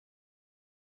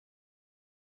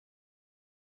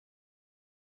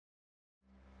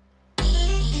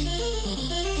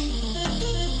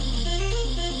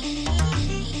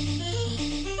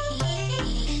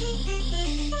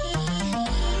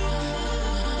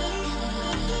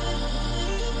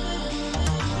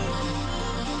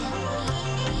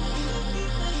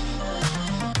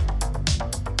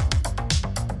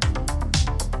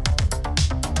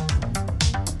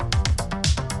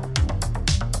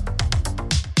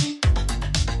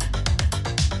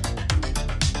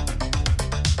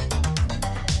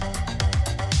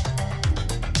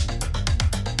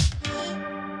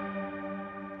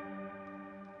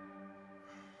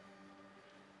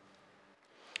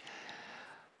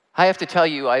I have to tell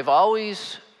you, I've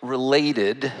always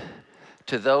related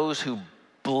to those who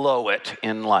blow it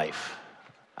in life.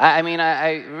 I mean,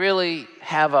 I really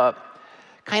have a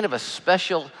kind of a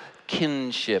special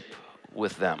kinship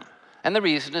with them. And the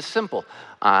reason is simple.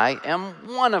 I am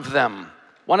one of them,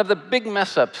 one of the big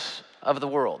mess-ups of the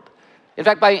world. In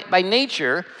fact, by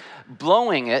nature,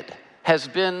 blowing it has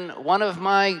been one of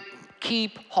my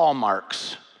key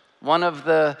hallmarks, one of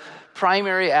the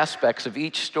primary aspects of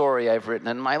each story I've written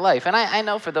in my life. And I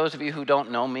know for those of you who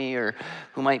don't know me or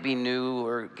who might be new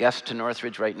or guests to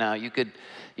Northridge right now, you could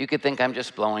think I'm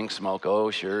just blowing smoke.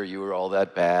 Oh, sure, you were all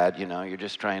that bad, you're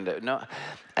just trying to... No,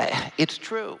 it's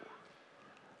true.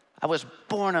 I was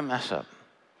born a mess-up.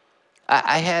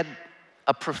 I had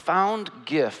a profound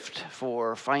gift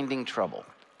for finding trouble.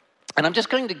 And I'm just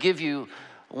going to give you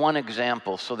one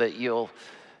example so that you'll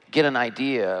get an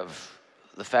idea of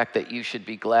the fact that you should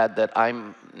be glad that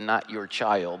I'm not your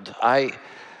child.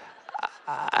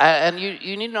 And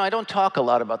you need to know, I don't talk a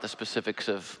lot about the specifics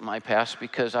of my past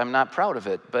because I'm not proud of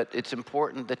it, but it's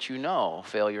important that you know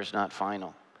failure's not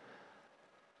final.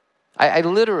 I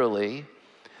literally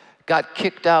got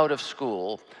kicked out of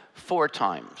school 4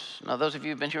 times. Now, those of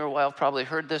you who've been here a while have probably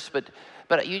heard this, but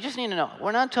you just need to know,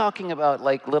 we're not talking about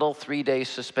like little 3-day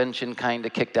suspension kind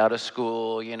of kicked out of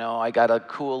school. I got a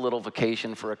cool little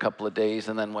vacation for a couple of days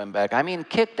and then went back. I mean,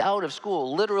 kicked out of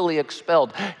school, literally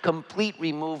expelled, complete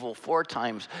removal 4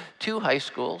 times, 2 high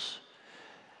schools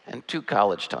and 2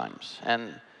 college times.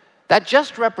 And that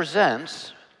just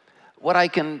represents what I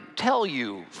can tell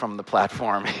you from the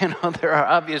platform. There are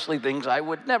obviously things I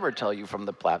would never tell you from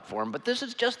the platform, but this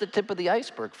is just the tip of the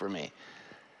iceberg for me.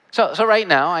 So right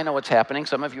now, I know what's happening.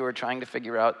 Some of you are trying to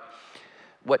figure out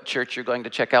what church you're going to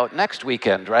check out next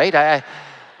weekend, right?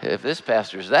 If this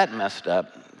pastor's that messed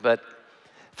up. But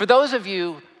for those of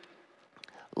you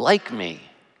like me,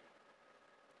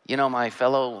 my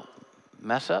fellow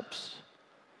mess-ups,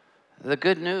 the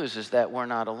good news is that we're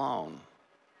not alone.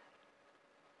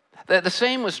 The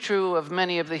same was true of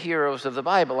many of the heroes of the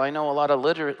Bible. I know a lot of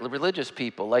religious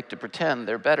people like to pretend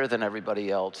they're better than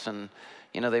everybody else, and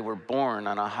they were born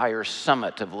on a higher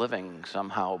summit of living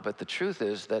somehow. But the truth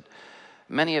is that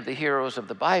many of the heroes of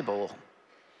the Bible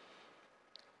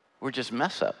were just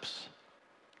mess-ups.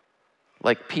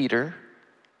 Like Peter,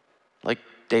 like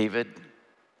David,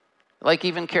 like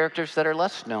even characters that are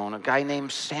less known. A guy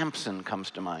named Samson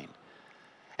comes to mind.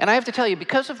 And I have to tell you,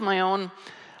 because of my own,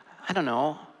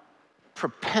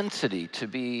 propensity to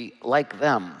be like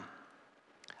them,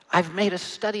 I've made a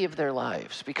study of their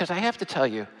lives. Because I have to tell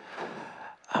you,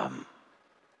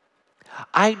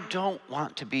 I don't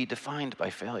want to be defined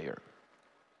by failure.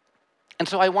 And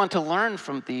so I want to learn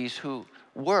from these who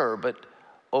were, but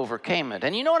overcame it.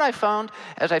 And you know what I found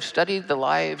as I've studied the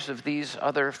lives of these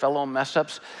other fellow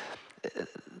mess-ups?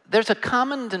 There's a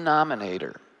common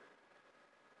denominator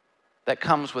that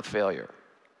comes with failure.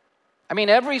 I mean,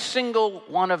 every single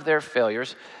one of their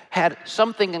failures had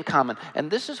something in common. And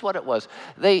this is what it was.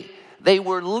 They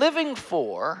were living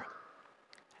for,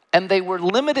 and they were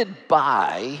limited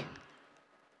by,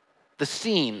 the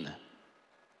scene.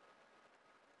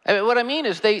 I mean, what I mean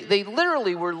is they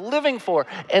literally were living for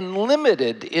and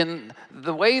limited in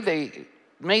the way they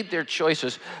made their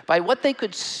choices by what they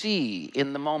could see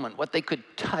in the moment, what they could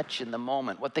touch in the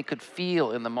moment, what they could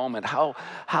feel in the moment,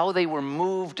 how they were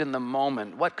moved in the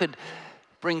moment, what could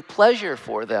bring pleasure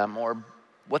for them or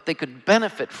what they could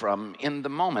benefit from in the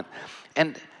moment.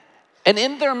 And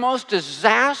in their most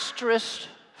disastrous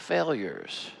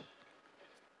failures,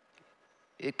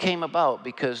 it came about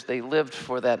because they lived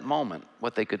for that moment,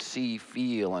 what they could see,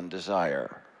 feel, and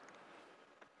desire.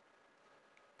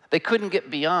 They couldn't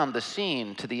get beyond the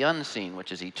seen to the unseen,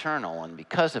 which is eternal, and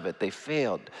because of it, they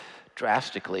failed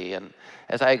drastically. And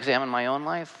as I examine my own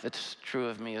life, it's true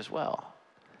of me as well.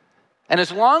 And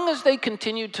as long as they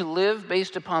continued to live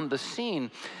based upon the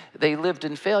seen, they lived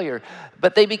in failure.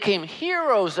 But they became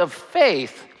heroes of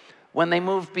faith when they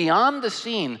moved beyond the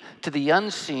seen to the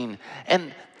unseen.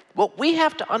 And what we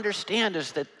have to understand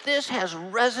is that this has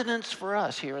resonance for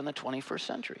us here in the 21st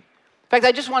century. In fact,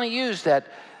 I just want to use that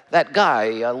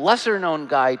guy, a lesser-known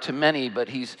guy to many, but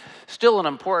he's still an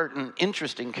important,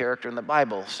 interesting character in the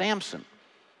Bible, Samson.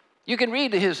 You can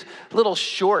read his little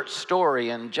short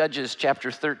story in Judges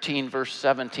chapter 13, verse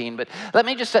 17, but let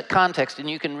me just set context, and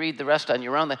you can read the rest on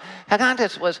your own. The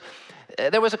context was,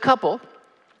 there was a couple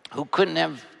who couldn't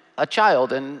have a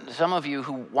child, and some of you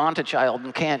who want a child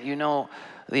and can't,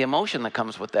 the emotion that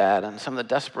comes with that and some of the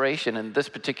desperation. In this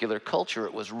particular culture,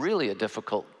 it was really a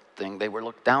difficult thing. They were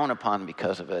looked down upon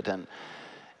because of it.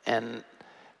 And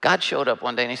God showed up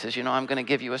one day and he says, I'm going to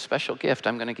give you a special gift.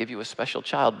 I'm going to give you a special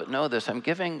child. But know this, I'm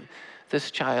giving this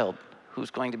child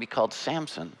who's going to be called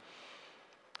Samson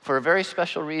for a very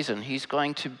special reason. He's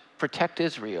going to protect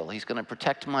Israel. He's going to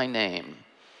protect my name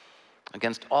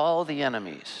against all the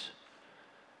enemies.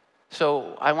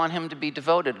 So I want him to be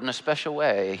devoted in a special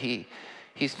way.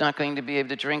 He's not going to be able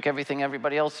to drink everything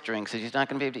everybody else drinks. He's not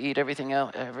going to be able to eat everything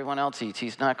everyone else eats.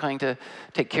 He's not going to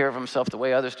take care of himself the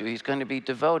way others do. He's going to be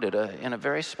devoted in a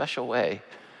very special way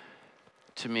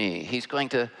to me. He's going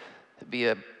to be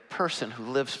a person who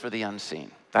lives for the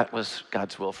unseen. That was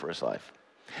God's will for his life.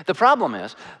 The problem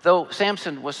is, though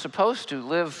Samson was supposed to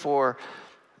live for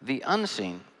the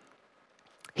unseen,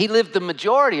 he lived the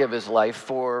majority of his life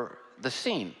for the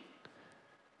seen.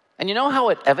 And you know how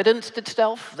it evidenced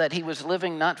itself that he was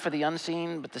living not for the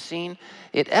unseen, but the seen?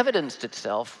 It evidenced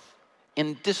itself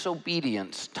in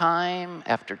disobedience. Time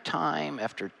after time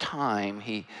after time,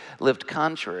 he lived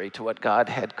contrary to what God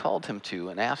had called him to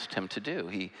and asked him to do.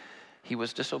 He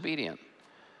was disobedient.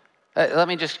 Let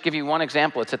me just give you one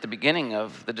example. It's at the beginning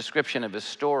of the description of his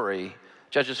story,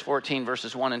 Judges 14,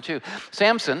 verses 1 and 2.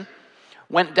 Samson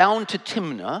went down to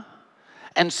Timnah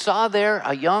and saw there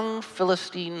a young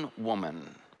Philistine woman.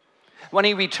 When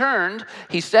he returned,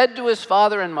 he said to his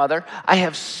father and mother, I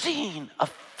have seen a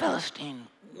Philistine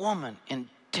woman in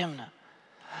Timnah.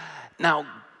 Now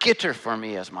get her for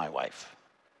me as my wife.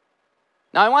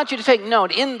 Now I want you to take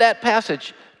note, in that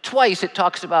passage, twice it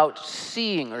talks about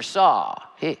seeing or saw.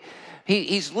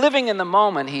 He's living in the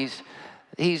moment.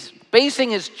 He's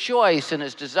basing his choice and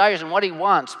his desires and what he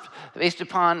wants based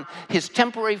upon his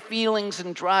temporary feelings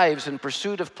and drives in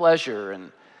pursuit of pleasure.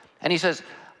 And he says,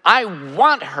 I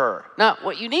want her. Now,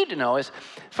 what you need to know is,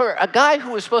 for a guy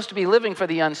who is supposed to be living for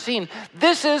the unseen,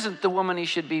 this isn't the woman he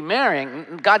should be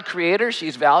marrying. God created her,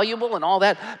 she's valuable and all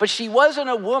that, but she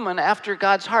wasn't a woman after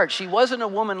God's heart. She wasn't a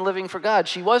woman living for God.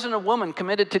 She wasn't a woman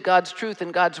committed to God's truth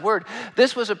and God's word.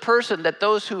 This was a person that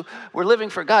those who were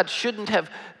living for God shouldn't have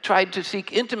tried to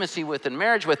seek intimacy with and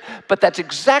marriage with, but that's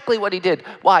exactly what he did.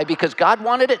 Why? Because God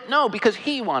wanted it? No, because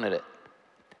he wanted it.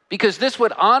 Because this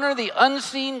would honor the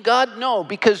unseen God? No,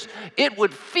 because it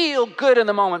would feel good in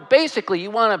the moment. Basically,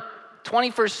 you want a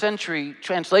 21st century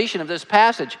translation of this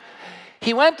passage.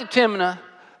 He went to Timnah,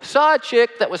 saw a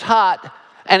chick that was hot,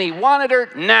 and he wanted her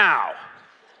now.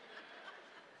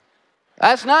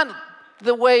 That's not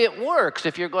the way it works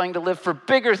if you're going to live for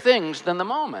bigger things than the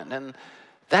moment. And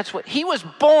that's what he was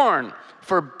born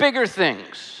for, bigger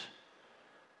things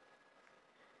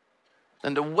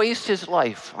than to waste his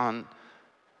life on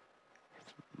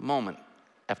moment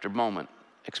after moment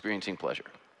experiencing pleasure.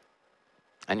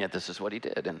 And yet this is what he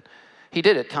did. And he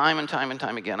did it time and time and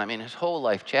time again. I mean, his whole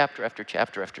life, chapter after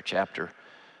chapter after chapter,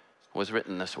 was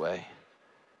written this way.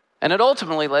 And it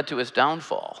ultimately led to his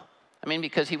downfall. I mean,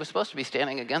 because he was supposed to be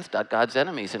standing against God's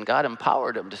enemies, and God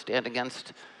empowered him to stand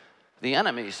against the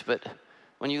enemies. But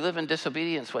when you live in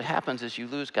disobedience, what happens is you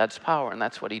lose God's power, and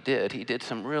that's what he did. He did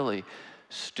some really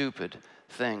stupid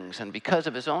things. And because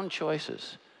of his own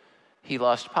choices, he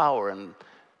lost power, and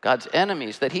God's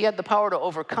enemies that he had the power to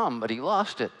overcome, but he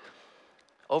lost it,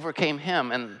 overcame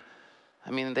him. And I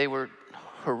mean, they were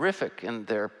horrific in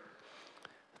their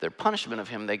punishment of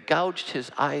him. They gouged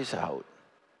his eyes out.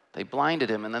 They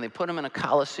blinded him, and then they put him in a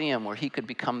coliseum where he could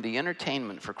become the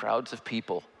entertainment for crowds of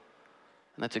people.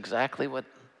 And that's exactly what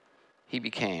he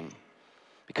became.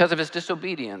 Because of his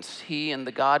disobedience, he and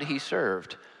the God he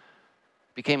served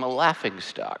became a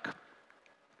laughingstock.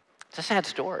 It's a sad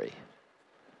story.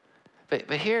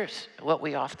 But here's what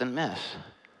we often miss.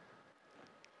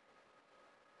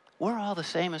 We're all the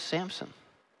same as Samson.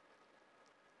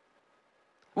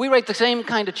 We write the same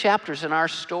kind of chapters in our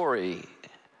story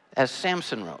as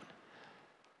Samson wrote.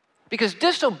 Because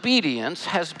disobedience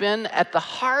has been at the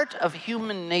heart of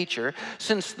human nature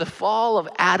since the fall of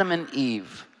Adam and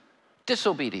Eve.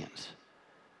 Disobedience.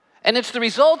 And it's the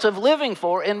result of living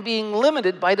for and being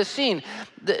limited by the seen.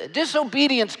 The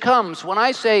disobedience comes when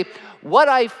I say, what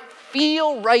I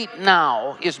feel right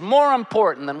now is more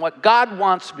important than what God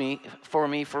wants for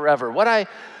me forever. What I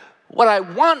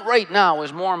want right now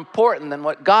is more important than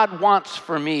what God wants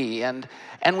for me. And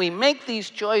we make these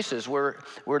choices. We're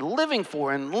living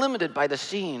for and limited by the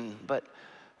seen. But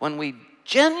when we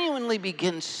genuinely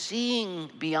begin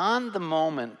seeing beyond the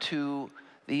moment to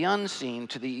the unseen,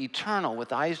 to the eternal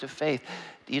with eyes of faith,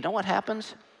 do you know what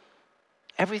happens?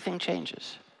 Everything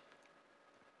changes.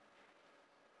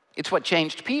 It's what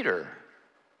changed Peter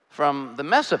from the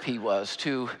mess-up he was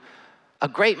to a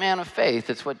great man of faith.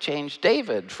 It's what changed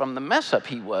David from the mess-up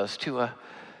he was to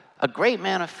a great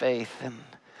man of faith.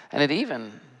 And it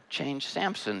even changed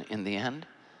Samson in the end.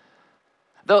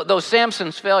 Though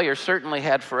Samson's failure certainly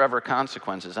had forever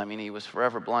consequences. I mean, he was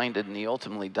forever blinded, and he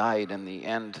ultimately died in the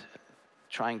end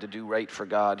trying to do right for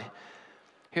God.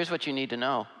 Here's what you need to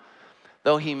know.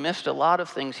 Though he missed a lot of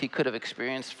things he could have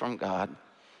experienced from God,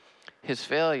 his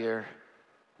failure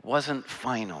wasn't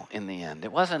final in the end.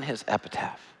 It wasn't his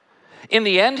epitaph. In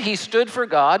the end, he stood for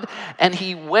God, and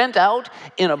he went out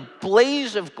in a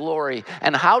blaze of glory.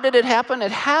 And how did it happen?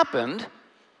 It happened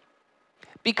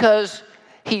because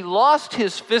he lost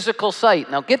his physical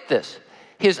sight. Now get this.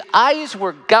 His eyes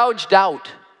were gouged out.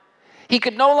 He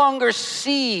could no longer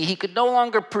see. He could no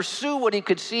longer pursue what he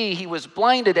could see. He was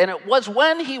blinded. And it was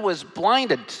when he was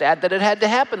blinded, sad that it had to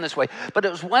happen this way, but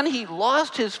it was when he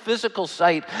lost his physical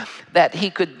sight that he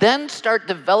could then start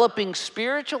developing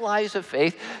spiritual eyes of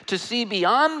faith to see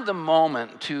beyond the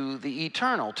moment to the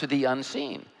eternal, to the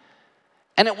unseen.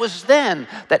 And it was then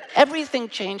that everything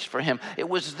changed for him. It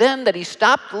was then that he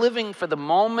stopped living for the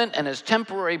moment and his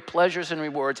temporary pleasures and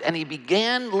rewards, and he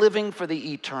began living for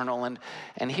the eternal.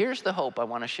 And here's the hope I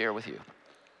want to share with you.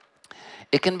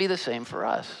 It can be the same for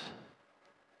us.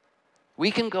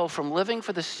 We can go from living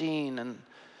for the seen and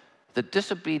the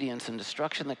disobedience and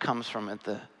destruction that comes from it,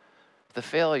 the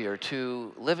failure,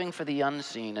 to living for the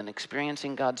unseen and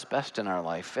experiencing God's best in our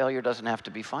life. Failure doesn't have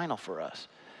to be final for us.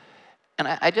 And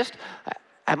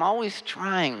I'm always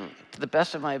trying, to the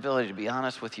best of my ability, to be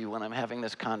honest with you when I'm having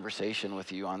this conversation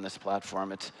with you on this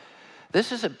platform.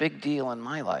 This is a big deal in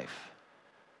my life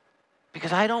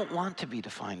because I don't want to be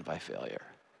defined by failure.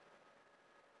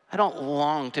 I don't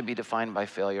long to be defined by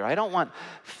failure. I don't want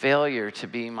failure to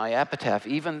be my epitaph,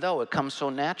 even though it comes so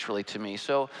naturally to me.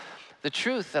 So the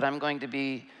truth that I'm going to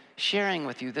be sharing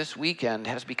with you this weekend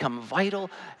has become vital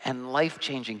and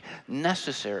life-changing,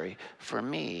 necessary for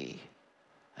me.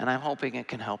 And I'm hoping it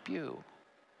can help you.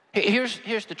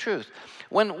 Here's the truth.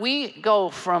 When we go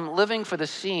from living for the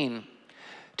seen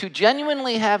to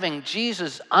genuinely having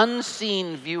Jesus'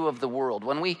 unseen view of the world,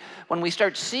 when we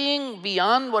start seeing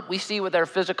beyond what we see with our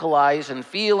physical eyes and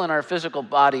feel in our physical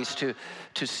bodies to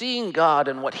seeing God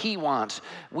and what he wants,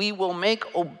 we will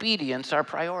make obedience our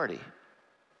priority.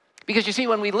 Because you see,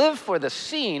 when we live for the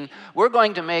seen, we're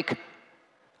going to make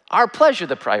our pleasure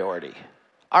the priority,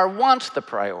 our wants the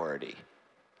priority,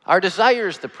 our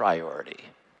desires the priority,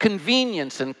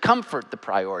 convenience and comfort the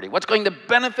priority, what's going to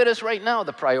benefit us right now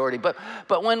the priority.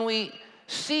 But when we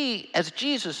see, as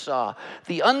Jesus saw,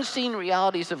 the unseen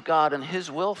realities of God and his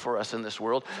will for us in this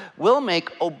world, we'll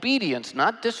make obedience,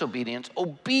 not disobedience,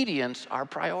 obedience our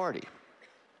priority.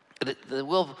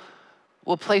 We'll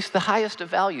place the highest of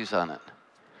values on it.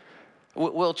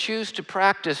 We'll choose to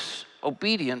practice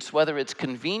obedience, whether it's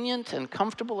convenient and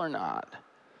comfortable or not.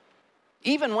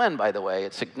 Even when, by the way,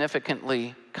 it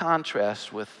significantly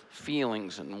contrasts with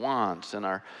feelings and wants and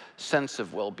our sense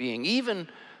of well-being. Even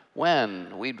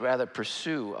when we'd rather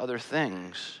pursue other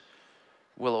things,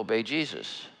 we'll obey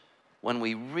Jesus when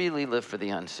we really live for the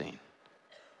unseen.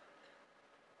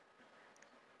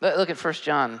 Look at 1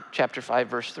 John chapter 5,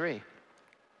 verse 3.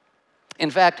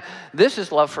 In fact, this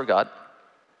is love for God,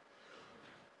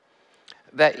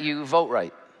 that you vote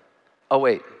right. Oh,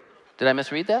 wait, did I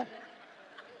misread that?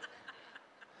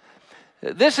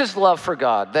 This is love for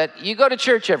God, that you go to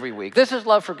church every week. This is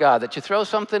love for God, that you throw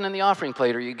something in the offering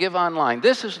plate or you give online.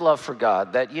 This is love for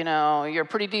God, that, you're a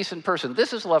pretty decent person.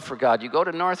 This is love for God. You go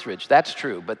to Northridge. That's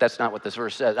true, but that's not what this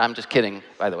verse says. I'm just kidding,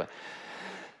 by the way.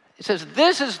 It says,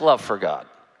 this is love for God.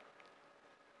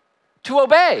 To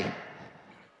obey.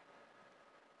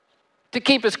 To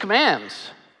keep his commands.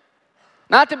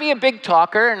 Not to be a big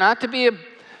talker, not to be a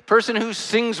person who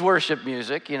sings worship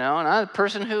music, not a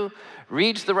person who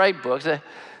reads the right books.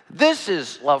 This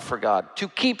is love for God, to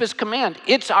keep his command.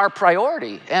 It's our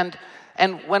priority. And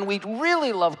when we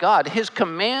really love God, his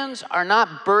commands are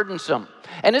not burdensome.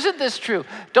 And isn't this true?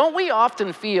 Don't we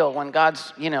often feel when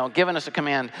God's, given us a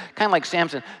command, kind of like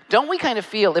Samson, don't we kind of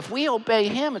feel if we obey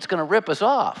him, it's going to rip us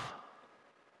off?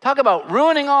 Talk about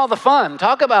ruining all the fun.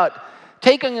 Talk about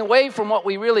taking away from what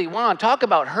we really want. Talk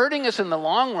about hurting us in the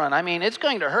long run. I mean, it's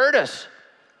going to hurt us.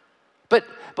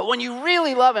 But when you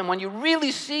really love him, when you really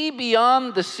see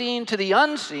beyond the seen to the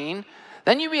unseen,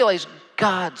 then you realize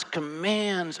God's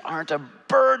commands aren't a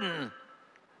burden.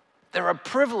 They're a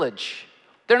privilege.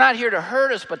 They're not here to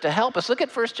hurt us, but to help us. Look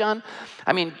at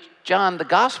John, the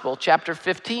Gospel, chapter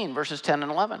 15, verses 10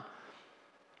 and 11.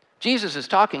 Jesus is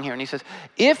talking here, and he says,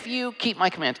 if you keep my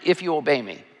commands, if you obey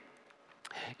me,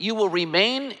 You will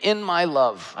remain in my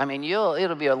love. I mean,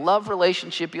 it'll be a love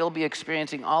relationship. You'll be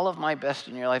experiencing all of my best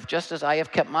in your life. Just as I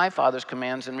have kept my Father's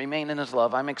commands and remain in his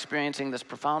love, I'm experiencing this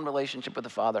profound relationship with the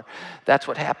Father. That's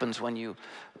what happens when you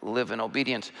live in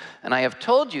obedience. And I have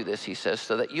told you this, he says,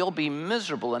 so that you'll be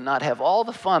miserable and not have all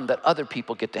the fun that other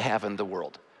people get to have in the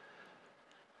world.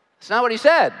 It's not what he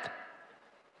said.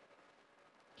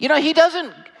 You know, he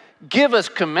doesn't give us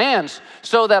commands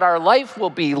so that our life will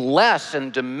be less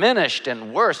and diminished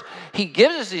and worse. He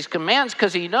gives us these commands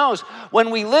because he knows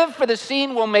when we live for the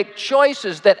scene, we'll make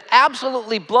choices that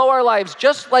absolutely blow our lives,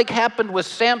 just like happened with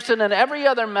Samson and every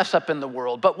other mess up in the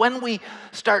world. But when we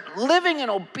start living in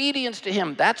obedience to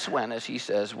him, that's when, as he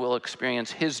says, we'll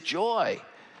experience his joy,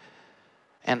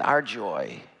 and our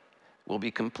joy will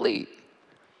be complete.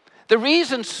 The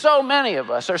reason so many of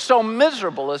us are so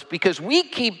miserable is because we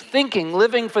keep thinking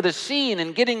living for the scene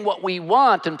and getting what we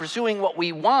want and pursuing what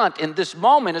we want in this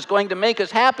moment is going to make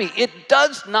us happy. It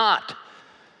does not.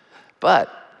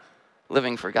 But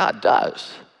living for God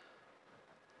does.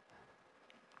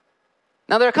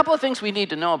 Now, there are a couple of things we need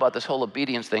to know about this whole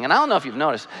obedience thing. And I don't know if you've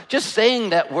noticed, just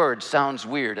saying that word sounds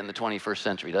weird in the 21st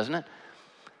century, doesn't it?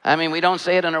 I mean, we don't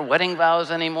say it in our wedding vows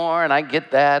anymore, and I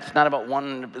get that. It's not about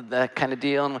that kind of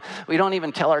deal. And we don't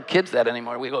even tell our kids that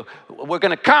anymore. We go, we're going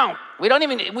to count.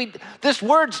 This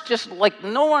word's just like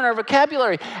nowhere in our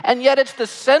vocabulary. And yet it's the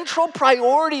central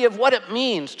priority of what it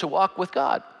means to walk with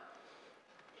God.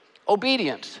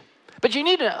 Obedience. But you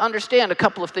need to understand a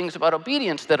couple of things about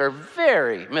obedience that are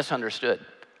very misunderstood.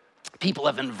 People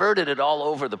have inverted it all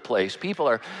over the place. People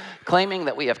are claiming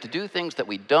that we have to do things that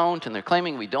we don't, and they're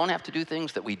claiming we don't have to do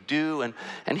things that we do. And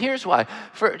here's why.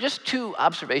 For just two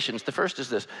observations. The first is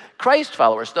this. Christ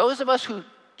followers, those of us who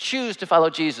choose to follow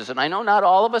Jesus, and I know not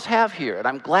all of us have here, and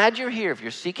I'm glad you're here if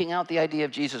you're seeking out the idea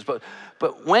of Jesus, but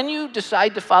when you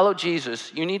decide to follow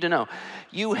Jesus, you need to know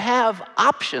you have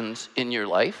options in your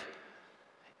life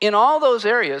in all those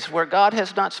areas where God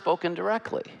has not spoken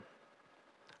directly.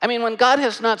 I mean, when God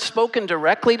has not spoken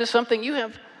directly to something, you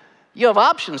have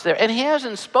options there. And he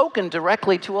hasn't spoken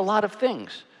directly to a lot of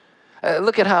things.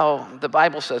 Look at how the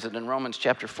Bible says it in Romans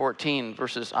chapter 14,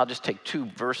 I'll just take two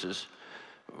verses,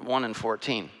 1 and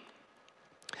 14.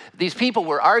 These people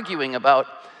were arguing about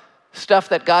stuff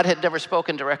that God had never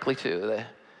spoken directly to.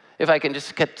 If I can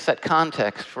just set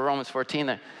context for Romans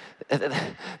 14,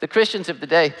 the Christians of the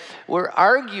day were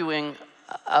arguing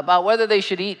about whether they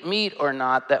should eat meat or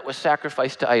not that was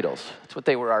sacrificed to idols. That's what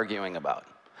they were arguing about.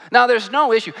 Now, there's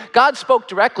no issue. God spoke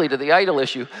directly to the idol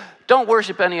issue. Don't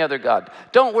worship any other god.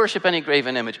 Don't worship any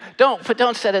graven image. Don't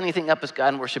set anything up as God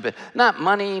and worship it. Not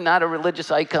money, not a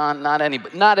religious icon, not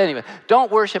anybody. Don't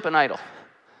worship an idol.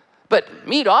 But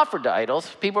meat offered to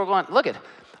idols, people are going, look at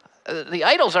the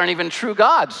idols aren't even true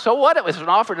gods. So what? It was an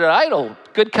offer to an idol.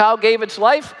 Good cow gave its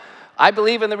life. I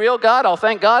believe in the real God. I'll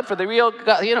thank God for the real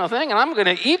God, thing, and I'm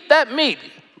going to eat that meat.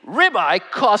 Ribeye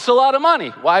costs a lot of money.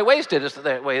 Why waste it? Is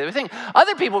the way they think.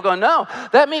 Other people go, no,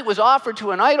 that meat was offered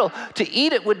to an idol. To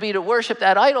eat it would be to worship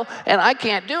that idol, and I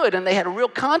can't do it. And they had a real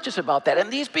conscience about that.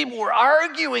 And these people were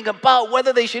arguing about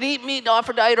whether they should eat meat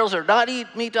offered to idols or not eat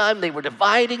meat. They were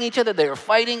dividing each other. They were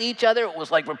fighting each other. It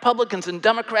was like Republicans and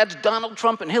Democrats, Donald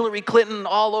Trump and Hillary Clinton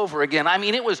all over again. I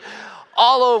mean, it was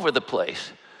all over the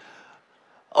place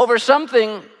over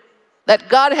something that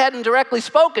God hadn't directly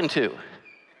spoken to.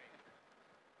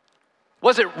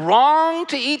 Was it wrong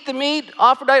to eat the meat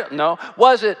offered to idols? No.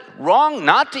 Was it wrong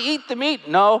not to eat the meat?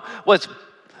 No. Was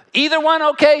either one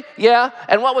okay? Yeah.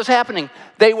 And what was happening?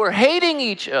 They were hating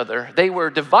each other. They were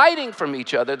dividing from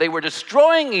each other. They were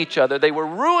destroying each other. They were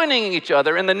ruining each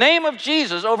other in the name of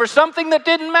Jesus over something that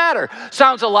didn't matter.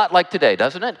 Sounds a lot like today,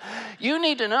 doesn't it? You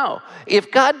need to know,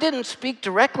 if God didn't speak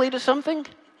directly to something,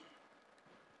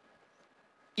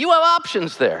 you have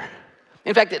options there.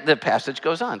 In fact, the passage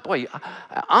goes on. Boy,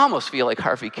 I almost feel like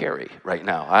Harvey Carey right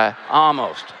now.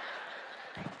 Almost.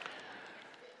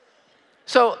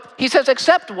 So he says,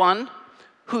 except one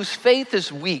whose faith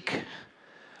is weak,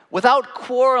 without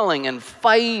quarreling and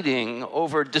fighting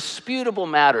over disputable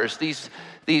matters. These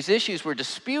issues were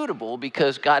disputable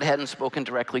because God hadn't spoken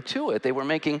directly to it. They were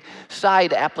making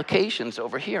side applications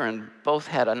over here, and both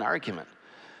had an argument.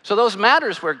 So those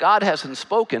matters where God hasn't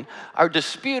spoken are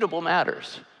disputable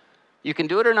matters. You can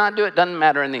do it or not do it, doesn't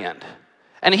matter in the end.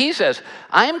 And he says,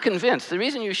 I am convinced, the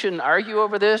reason you shouldn't argue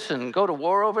over this and go to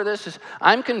war over this is,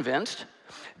 I'm convinced,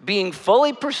 being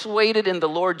fully persuaded in the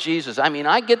Lord Jesus,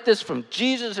 I get this from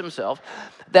Jesus himself,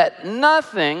 that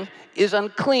nothing is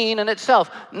unclean in itself.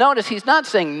 Notice he's not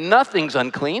saying nothing's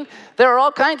unclean. There are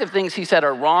all kinds of things he said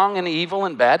are wrong and evil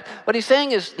and bad. What he's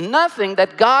saying is nothing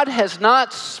that God has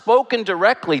not spoken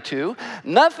directly to,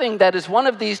 nothing that is one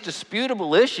of these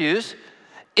disputable issues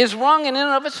is wrong in and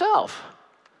of itself.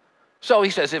 So he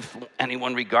says if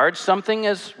anyone regards something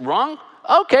as wrong,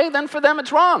 okay, then for them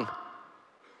it's wrong.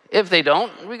 If they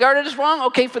don't regard it as wrong,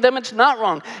 okay, for them it's not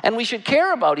wrong. And we should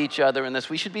care about each other in this.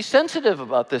 We should be sensitive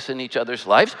about this in each other's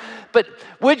lives. But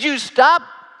would you stop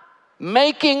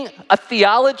making a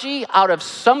theology out of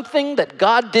something that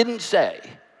God didn't say?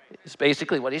 Is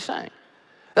basically what he's saying.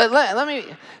 Let me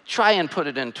try and put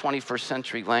it in 21st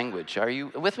century language. Are you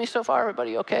with me so far,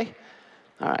 everybody? Okay?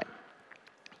 All right.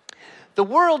 The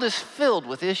world is filled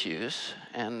with issues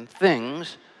and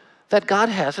things that God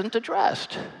hasn't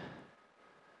addressed.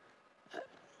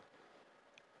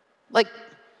 Like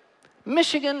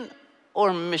Michigan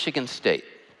or Michigan State?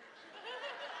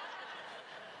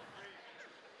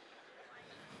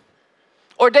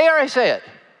 Or dare I say it,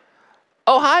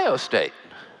 Ohio State?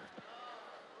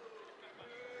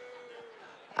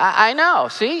 I know,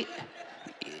 see?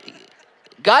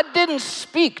 God didn't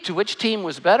speak to which team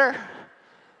was better,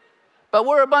 but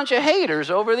we're a bunch of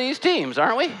haters over these teams,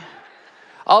 aren't we?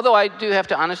 Although I do have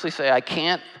to honestly say I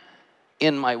can't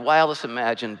in my wildest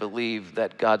imagination believe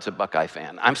that God's a Buckeye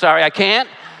fan. I'm sorry, I can't.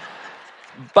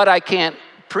 But I can't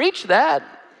preach that,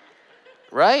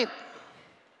 right?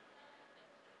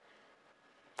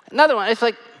 Another one, it's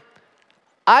like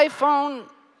iPhone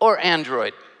or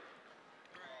Android.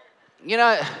 You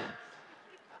know,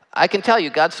 I can tell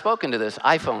you God's spoken to this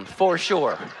iPhone for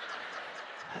sure.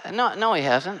 No, he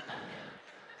hasn't.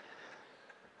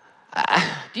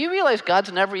 Do you realize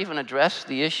God's never even addressed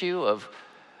the issue of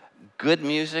good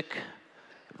music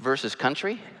versus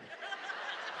country?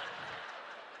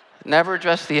 Never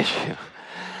addressed the issue.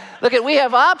 Look, we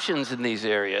have options in these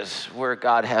areas where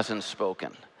God hasn't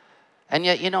spoken. And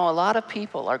yet, a lot of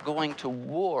people are going to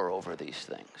war over these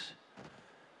things.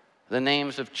 The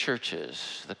names of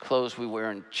churches, the clothes we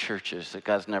wear in churches that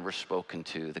God's never spoken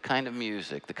to, the kind of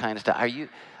music, the kind of stuff.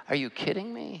 Are you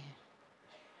kidding me?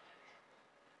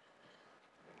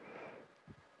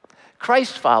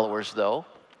 Christ followers, though,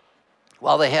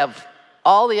 while they have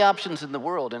all the options in the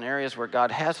world in areas where God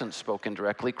hasn't spoken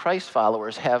directly, Christ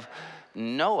followers have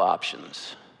no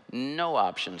options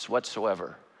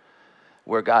whatsoever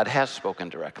where God has spoken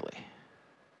directly.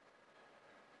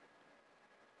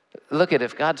 Look at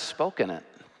if God's spoken it,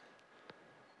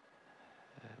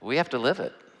 we have to live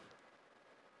it.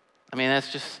 I mean,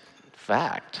 that's just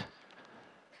fact.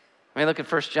 I mean, look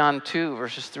at 1 John 2,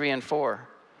 verses 3 and 4.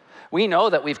 We know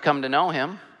that we've come to know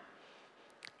him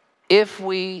if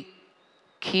we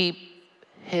keep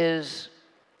his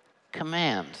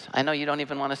commands. I know you don't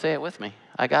even want to say it with me.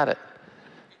 I got it.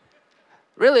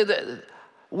 Really,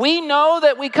 we know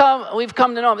that we've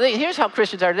come to know him. Here's how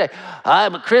Christians are today.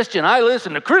 I'm a Christian. I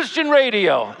listen to Christian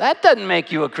radio. That doesn't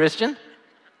make you a Christian.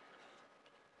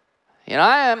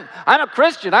 I'm a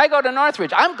Christian. I go to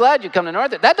Northridge. I'm glad you come to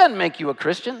Northridge. That doesn't make you a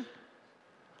Christian.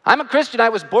 I'm a Christian. I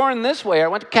was born this way. I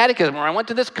went to catechism, or I went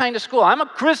to this kind of school. I'm a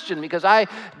Christian because I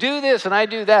do this and I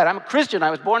do that. I'm a Christian.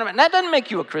 I was born, and that doesn't make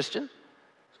you a Christian.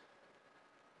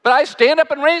 But I stand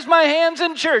up and raise my hands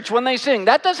in church when they sing.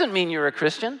 That doesn't mean you're a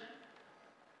Christian.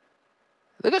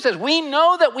 Look, it says, we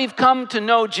know that we've come to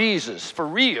know Jesus for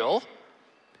real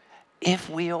if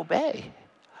we obey.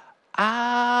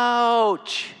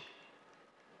 Ouch.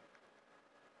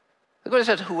 Look what it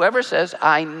says. Whoever says,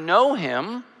 I know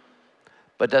him,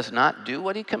 but does not do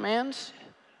what he commands.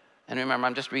 And remember,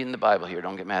 I'm just reading the Bible here.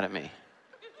 Don't get mad at me.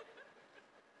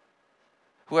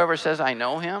 Whoever says, I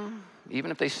know him, even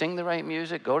if they sing the right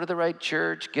music, go to the right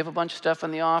church, give a bunch of stuff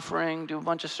in the offering, do a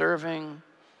bunch of serving.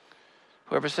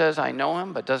 Whoever says, I know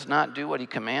him, but does not do what he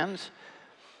commands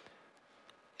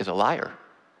is a liar.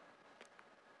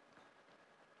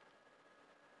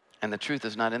 And the truth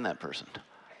is not in that person.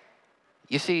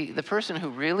 You see, the person who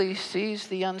really sees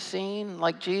the unseen,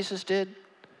 like Jesus did,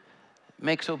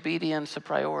 makes obedience a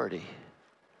priority.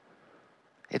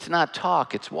 It's not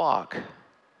talk, it's walk.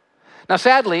 Now,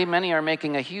 sadly, many are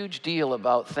making a huge deal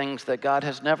about things that God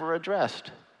has never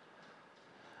addressed,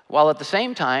 while at the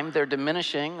same time, they're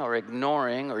diminishing or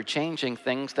ignoring or changing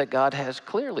things that God has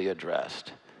clearly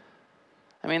addressed.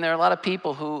 I mean, there are a lot of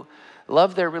people who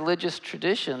love their religious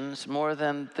traditions more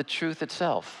than the truth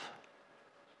itself.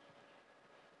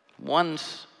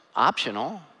 One's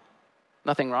optional,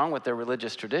 nothing wrong with their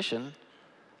religious tradition,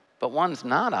 but one's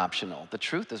not optional. The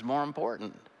truth is more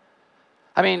important.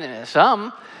 I mean,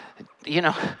 some,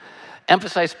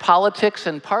 emphasize politics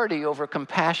and party over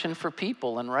compassion for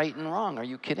people and right and wrong. Are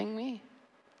you kidding me?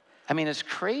 I mean, it's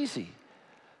crazy.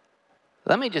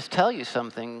 Let me just tell you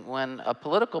something. When a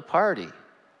political party,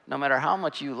 no matter how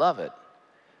much you love it,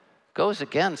 goes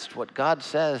against what God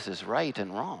says is right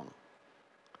and wrong,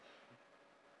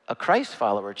 a Christ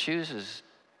follower chooses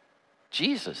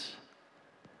Jesus.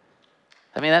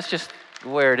 I mean, that's just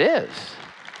where it is.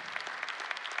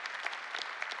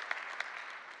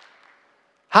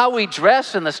 How we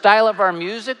dress and the style of our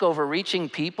music over reaching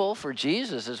people for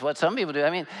Jesus is what some people do. I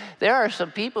mean, there are some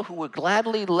people who would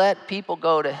gladly let people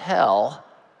go to hell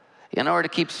in order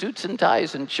to keep suits and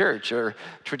ties in church or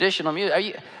traditional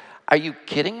music. Are you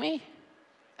kidding me?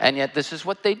 And yet this is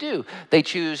what they do. They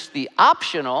choose the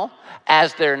optional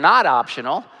as their not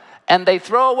optional, and they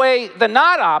throw away the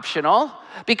not optional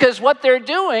because what they're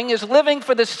doing is living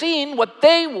for the scene, what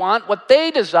they want, what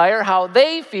they desire, how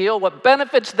they feel, what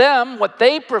benefits them, what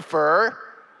they prefer,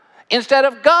 instead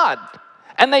of God.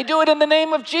 And they do it in the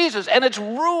name of Jesus, and it's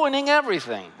ruining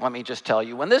everything. Let me just tell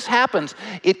you, when this happens,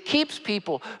 it keeps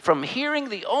people from hearing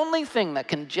the only thing that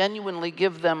can genuinely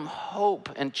give them hope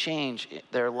and change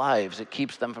their lives. It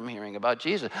keeps them from hearing about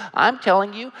Jesus. I'm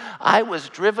telling you, I was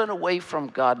driven away from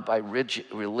God by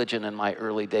religion in my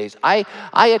early days. I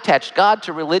attached God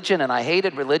to religion, and I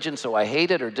hated religion, so I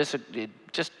hated or just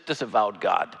disavowed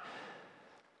God.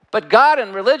 But God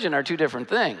and religion are two different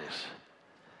things.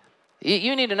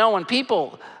 You need to know when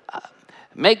people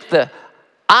make the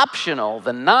optional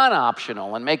the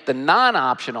non-optional and make the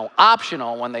non-optional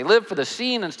optional, when they live for the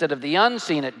seen instead of the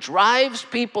unseen, it drives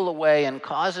people away and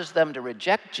causes them to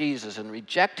reject Jesus and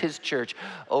reject his church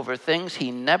over things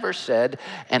he never said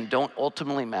and don't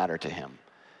ultimately matter to him.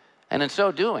 And in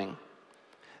so doing,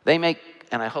 they make,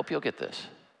 and I hope you'll get this,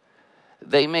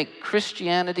 they make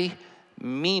Christianity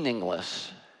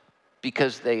meaningless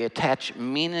because they attach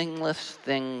meaningless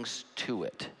things to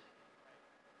it.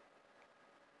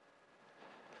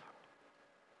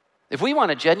 If we want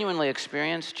to genuinely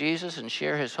experience Jesus and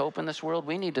share his hope in this world,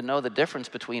 we need to know the difference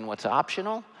between what's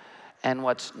optional and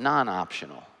what's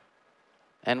non-optional.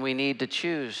 And we need to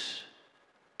choose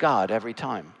God every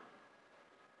time.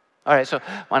 All right, so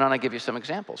why don't I give you some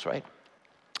examples, right?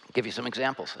 Give you some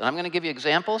examples. And I'm going to give you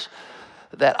examples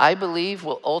that I believe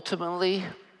will ultimately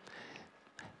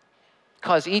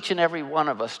cause each and every one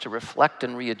of us to reflect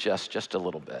and readjust just a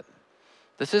little bit.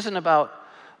 This isn't about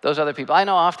those other people. I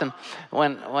know often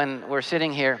when we're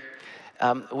sitting here,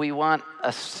 we want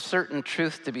a certain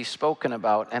truth to be spoken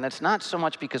about, and it's not so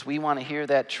much because we want to hear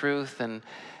that truth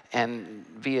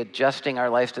and be adjusting our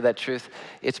lives to that truth.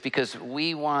 It's because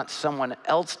we want someone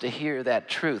else to hear that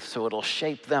truth so it'll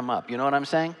shape them up. You know what I'm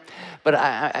saying? But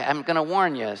I'm going to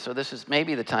warn you, so this is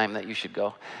maybe the time that you should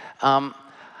go.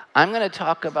 I'm going to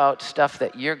talk about stuff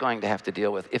that you're going to have to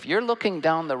deal with. If you're looking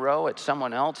down the row at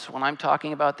someone else when I'm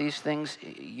talking about these things,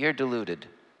 you're deluded.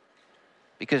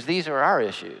 Because these are our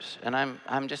issues, and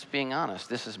I'm just being honest.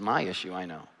 This is my issue, I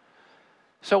know.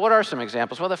 So what are some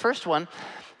examples? Well, the first one,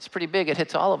 it's pretty big, it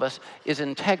hits all of us, is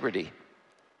integrity.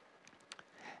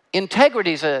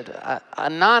 Integrity is a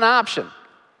non-option.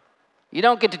 You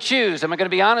don't get to choose, am I going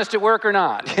to be honest at work or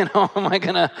not? Am I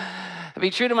going to be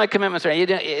true to my commitments?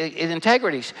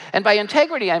 Integrity. And by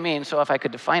integrity, I mean, so if I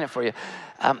could define it for you,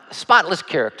 spotless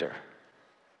character.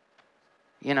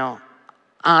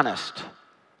 Honest.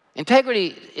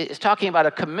 Integrity is talking about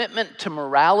a commitment to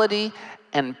morality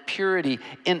and purity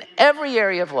in every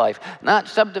area of life, not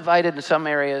subdivided in some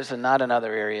areas and not in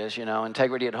other areas,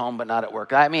 integrity at home but not at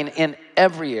work. I mean, in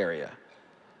every area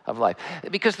of life.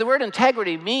 Because the word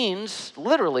integrity means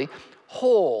literally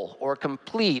whole or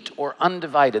complete or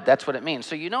undivided. That's what it means.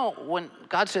 So when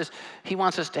God says he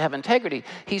wants us to have integrity,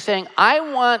 he's saying, I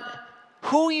want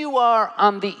who you are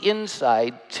on the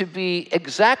inside to be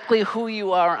exactly who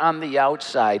you are on the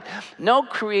outside. No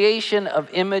creation of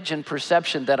image and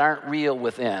perception that aren't real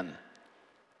within.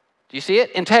 Do you see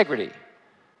it? Integrity.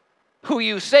 Who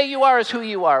you say you are is who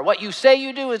you are. What you say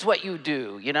you do is what you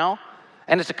do,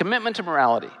 And it's a commitment to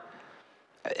morality.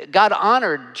 God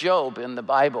honored Job in the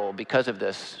Bible because of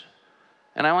this.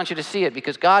 And I want you to see it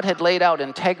because God had laid out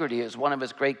integrity as one of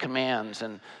his great commands.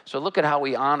 And so look at how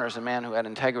he honors a man who had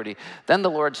integrity. Then the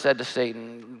Lord said to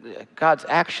Satan, God's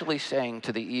actually saying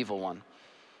to the evil one,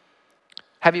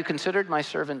 have you considered my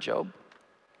servant Job?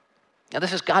 Now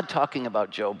this is God talking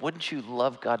about Job. Wouldn't you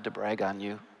love God to brag on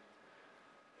you?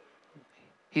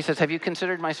 He says, have you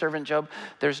considered my servant Job?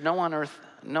 There's no one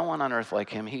on earth like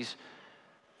him. He's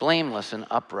blameless and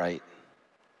upright,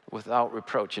 without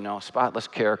reproach, spotless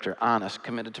character, honest,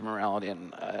 committed to morality,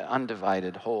 and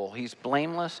undivided, whole. He's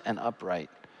blameless and upright.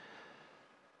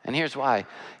 And here's why.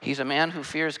 He's a man who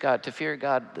fears God. To fear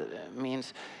God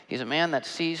means he's a man that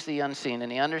sees the unseen,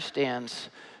 and he understands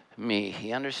me.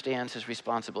 He understands his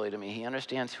responsibility to me. He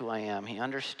understands who I am. He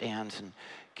understands and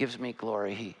gives me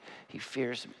glory. He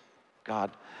fears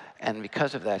God. And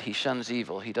because of that, he shuns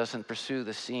evil. He doesn't pursue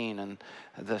the seen and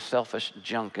the selfish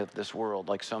junk of this world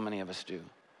like so many of us do.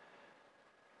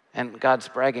 And God's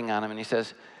bragging on him, and he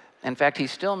says, in fact, he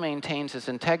still maintains his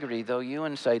integrity, though you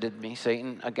incited me,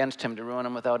 Satan, against him to ruin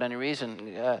him without any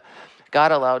reason.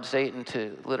 God allowed Satan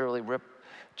to literally rip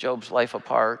Job's life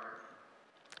apart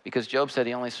because Job said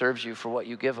he only serves you for what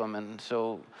you give him. And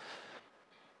so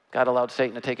God allowed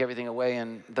Satan to take everything away,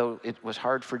 and though it was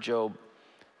hard for Job,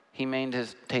 he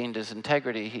maintained his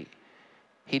integrity.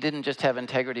 He didn't just have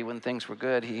integrity when things were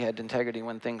good. He had integrity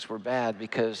when things were bad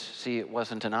because, see, it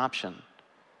wasn't an option.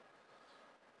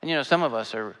 And you know, some of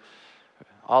us are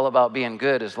all about being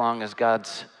good as long as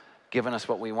God's given us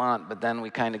what we want, but then we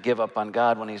kind of give up on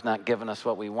God when he's not giving us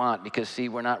what we want because, see,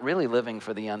 we're not really living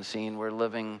for the unseen. We're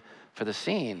living for the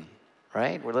seen,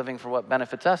 right? We're living for what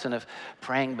benefits us. And if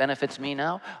praying benefits me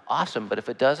now, awesome. But if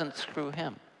it doesn't, screw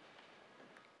him.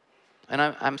 And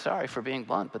I'm sorry for being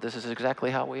blunt, but this is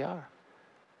exactly how we are.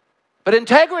 But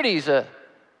integrity is a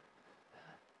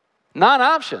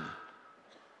non-option.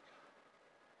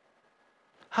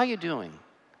 How are you doing?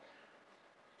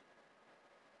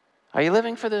 Are you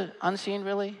living for the unseen,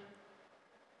 really?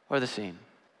 Or the seen?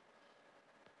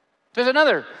 There's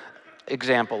another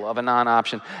example of a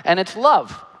non-option, and it's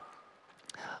love.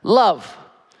 Love.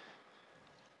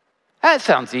 That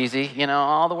sounds easy. You know,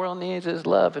 all the world needs is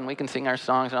love, and we can sing our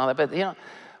songs and all that. But, you know,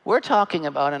 we're talking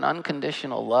about an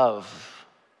unconditional love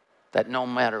that no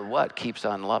matter what keeps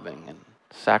on loving and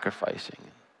sacrificing.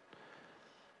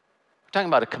 We're talking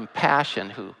about a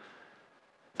compassion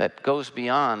that goes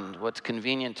beyond what's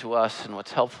convenient to us and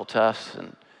what's helpful to us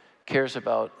and cares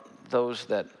about those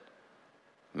that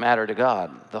matter to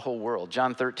God, the whole world.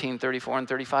 John 13, 34 and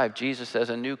 35, Jesus says,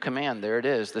 a new command, there it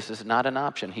is. This is not an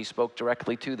option. He spoke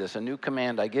directly to this. A new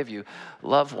command I give you,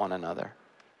 love one another.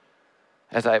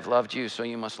 As I've loved you, so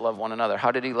you must love one another.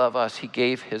 How did he love us? He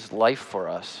gave his life for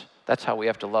us. That's how we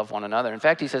have to love one another. In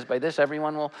fact, he says, by this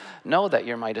everyone will know that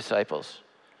you're my disciples,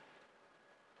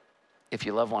 if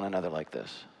you love one another like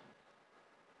this.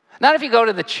 Not if you go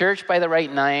to the church by the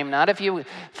right name, not if you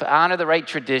honor the right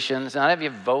traditions, not if you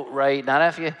vote right, not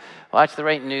if you watch the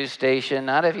right news station,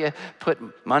 not if you put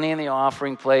money in the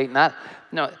offering plate.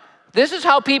 No. This is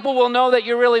how people will know that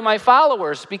you're really my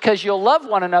followers, because you'll love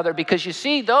one another. Because you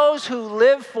see, those who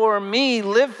live for me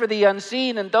live for the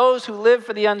unseen, and those who live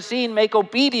for the unseen make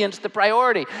obedience the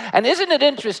priority. And isn't it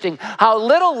interesting how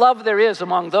little love there is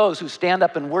among those who stand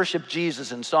up and worship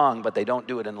Jesus in song, but they don't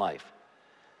do it in life?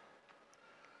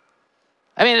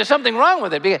 I mean, there's something wrong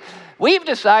with it. Because we've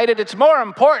decided it's more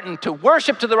important to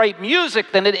worship to the right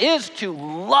music than it is to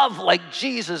love like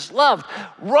Jesus loved.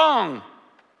 Wrong.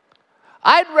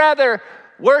 I'd rather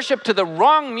worship to the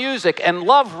wrong music and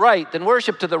love right than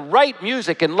worship to the right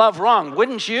music and love wrong.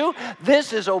 Wouldn't you?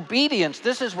 This is obedience.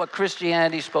 This is what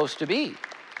Christianity is supposed to be.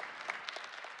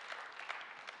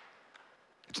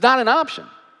 It's not an option.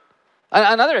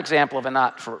 Another example of a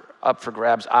not up for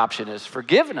grabs option is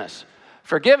forgiveness.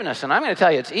 Forgiveness. And I'm going to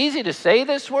tell you, it's easy to say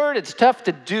this word. It's tough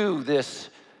to do this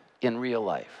in real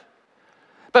life.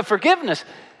 But forgiveness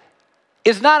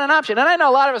is not an option. And I know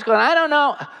a lot of us going, I don't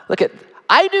know. Look,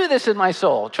 I do this in my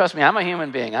soul. Trust me, I'm a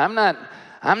human being. I'm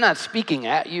not speaking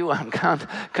at you. I'm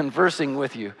conversing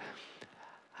with you.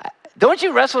 Don't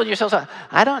you wrestle in yourself?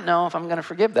 I don't know if I'm going to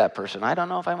forgive that person. I don't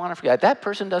know if I want to forgive. That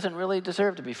person doesn't really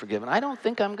deserve to be forgiven. I don't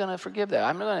think I'm going to forgive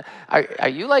that. Are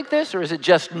you like this, or is it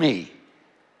just me?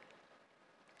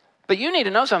 But you need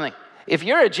to know something. If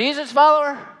you're a Jesus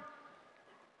follower,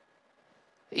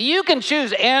 you can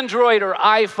choose Android or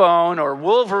iPhone or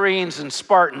Wolverines and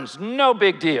Spartans. No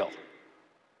big deal.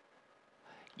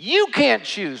 You can't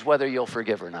choose whether you'll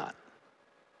forgive or not.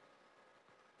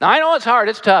 Now, I know it's hard.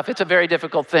 It's tough. It's a very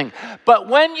difficult thing. But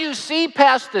when you see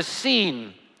past the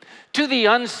seen to the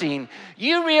unseen,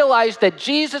 you realize that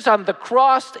Jesus on the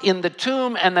cross, in the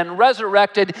tomb, and then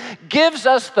resurrected gives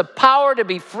us the power to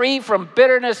be free from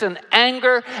bitterness and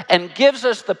anger, and gives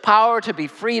us the power to be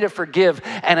free to forgive.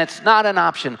 And it's not an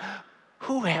option.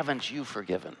 Who haven't you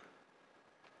forgiven?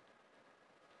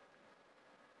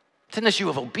 It's an issue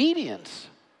of obedience.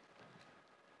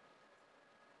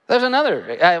 There's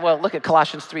another. Look at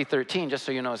Colossians 3:13, just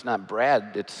so you know it's not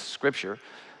Brad, it's Scripture.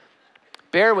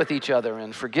 Bear with each other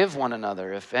and forgive one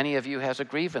another if any of you has a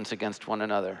grievance against one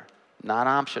another. Not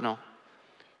optional.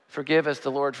 Forgive as the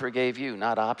Lord forgave you.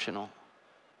 Not optional.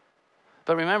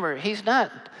 But remember, he's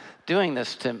not doing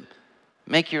this to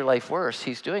make your life worse.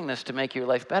 He's doing this to make your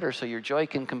life better so your joy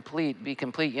can be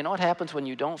complete. You know what happens when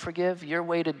you don't forgive? You're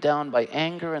weighted down by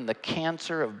anger and the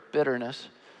cancer of bitterness.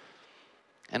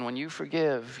 And when you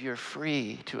forgive, you're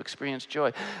free to experience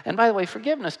joy. And by the way,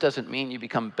 forgiveness doesn't mean you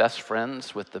become best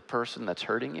friends with the person that's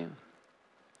hurting you.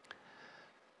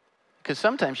 Because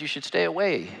sometimes you should stay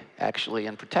away, actually,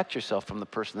 and protect yourself from the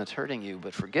person that's hurting you.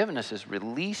 But forgiveness is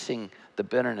releasing the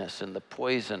bitterness and the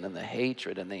poison and the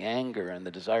hatred and the anger and the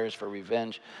desires for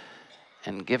revenge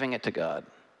and giving it to God.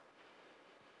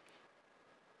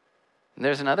 And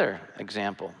there's another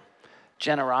example.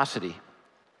 Generosity.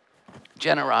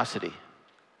 Generosity.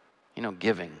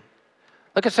 Giving.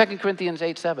 Look at 2 Corinthians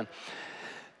 8:7.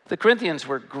 The Corinthians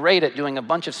were great at doing a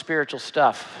bunch of spiritual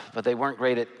stuff, but they weren't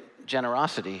great at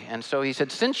generosity. And so he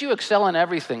said, since you excel in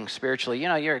everything spiritually,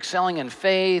 you're excelling in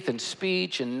faith and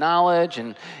speech and knowledge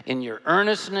and in your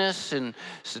earnestness and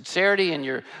sincerity and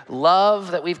your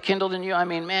love that we've kindled in you. I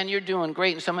mean, man, you're doing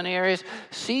great in so many areas.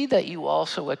 See that you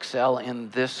also excel in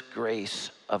this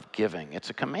grace of giving. It's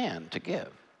a command to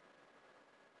give.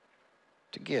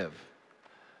 To give.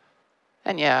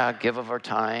 And yeah, give of our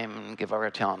time and give of our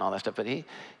talent and all that stuff. But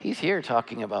he's here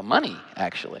talking about money,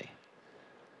 actually.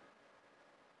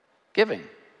 Giving.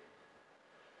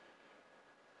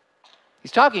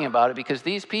 He's talking about it because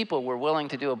these people were willing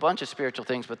to do a bunch of spiritual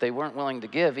things, but they weren't willing to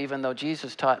give, even though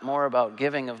Jesus taught more about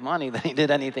giving of money than he did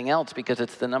anything else, because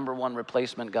it's the number one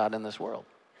replacement god in this world.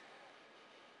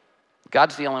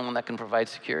 God's the only one that can provide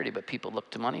security, but people look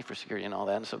to money for security and all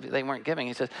that, and so they weren't giving.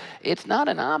 He says, it's not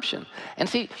an option. And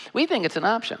see, we think it's an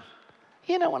option.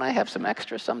 When I have some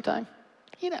extra sometime,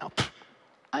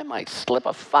 I might slip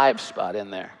a 5 spot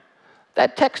in there.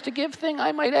 That text to give thing,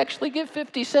 I might actually give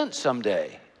 50 cents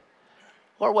someday,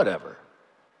 or whatever.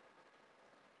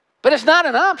 But it's not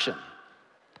an option.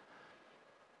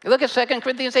 You look at 2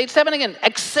 Corinthians 8:7 again.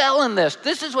 Excel in this.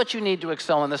 This is what you need to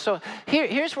excel in this. So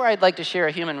here's where I'd like to share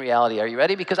a human reality. Are you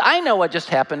ready? Because I know what just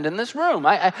happened in this room.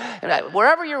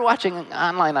 Wherever you're watching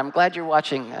online, I'm glad you're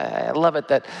watching. I love it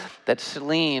that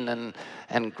Celine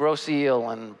and Grosse Ile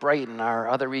and Brighton, our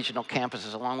other regional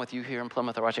campuses, along with you here in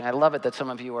Plymouth, are watching. I love it that some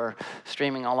of you are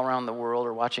streaming all around the world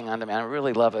or watching on demand. I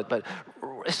really love it. But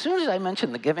as soon as I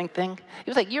mentioned the giving thing, it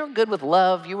was like, you're good with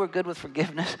love, you were good with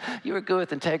forgiveness, you were good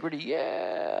with integrity.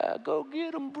 Yeah, go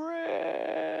get them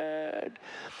bread.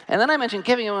 And then I mentioned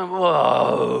giving, and went,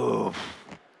 whoa.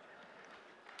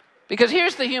 Because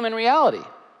here's the human reality.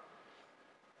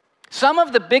 Some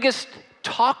of the biggest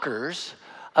talkers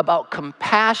about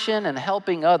compassion and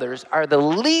helping others are the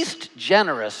least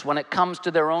generous when it comes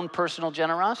to their own personal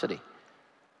generosity.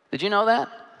 Did you know that?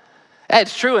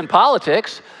 It's true in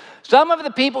politics. Some of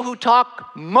the people who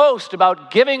talk most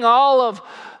about giving all of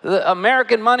the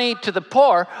American money to the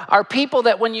poor are people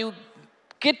that when you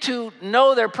get to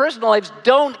know their personal lives,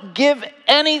 don't give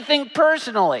anything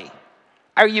personally.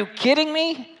 Are you kidding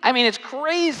me? I mean, it's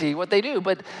crazy what they do.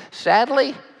 But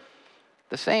sadly,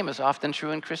 the same is often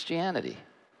true in Christianity.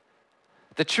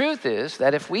 The truth is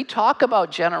that if we talk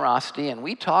about generosity and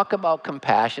we talk about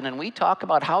compassion and we talk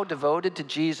about how devoted to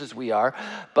Jesus we are,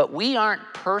 but we aren't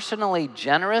personally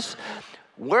generous,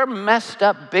 we're messed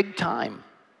up big time.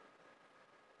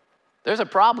 There's a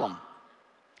problem.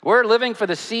 We're living for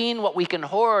the seen, what we can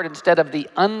hoard, instead of the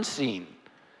unseen.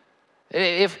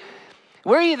 If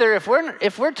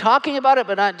we're talking about it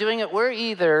but not doing it, we're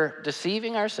either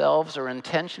deceiving ourselves or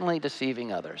intentionally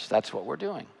deceiving others. That's what we're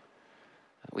doing.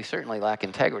 We certainly lack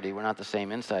integrity. We're not the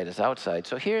same inside as outside.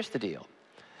 So here's the deal.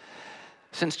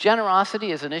 Since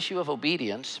generosity is an issue of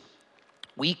obedience,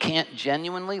 we can't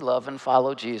genuinely love and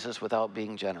follow Jesus without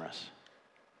being generous.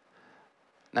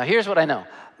 Now here's what I know.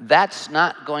 That's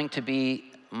not going to be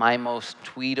my most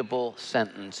tweetable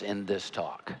sentence in this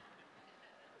talk.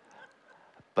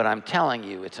 But I'm telling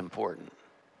you, it's important.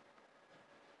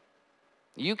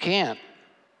 You can't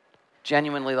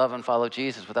genuinely love and follow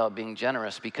Jesus without being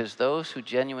generous, because those who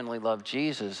genuinely love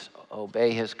Jesus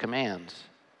obey his commands.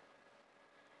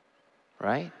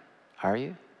 Right? Are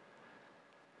you?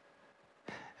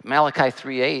 Malachi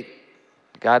 3:8,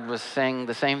 God was saying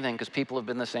the same thing, because people have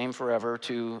been the same forever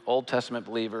to Old Testament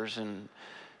believers, and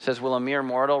says, will a mere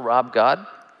mortal rob God?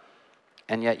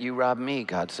 And yet you rob me,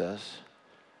 God says.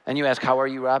 And you ask, how are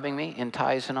you robbing me? In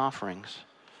tithes and offerings.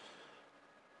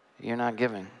 You're not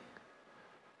giving.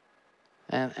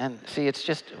 And see, it's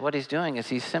just what he's doing is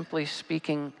he's simply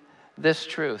speaking this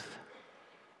truth.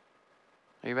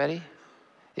 Are you ready?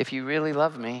 If you really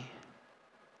love me,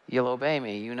 you'll obey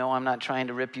me. You know I'm not trying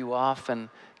to rip you off and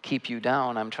keep you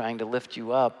down. I'm trying to lift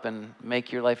you up and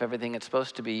make your life everything it's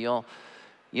supposed to be. You'll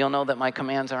know that my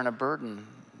commands aren't a burden.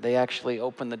 They actually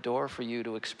open the door for you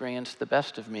to experience the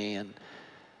best of me.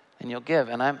 and you'll give.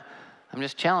 And I'm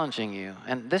just challenging you.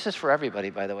 And this is for everybody,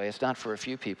 by the way. It's not for a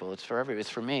few people. It's for everybody. It's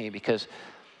for me, because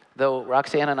though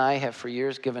Roxanne and I have for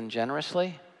years given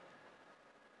generously,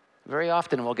 very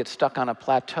often we'll get stuck on a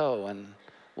plateau and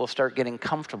we'll start getting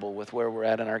comfortable with where we're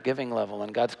at in our giving level.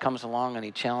 And God comes along and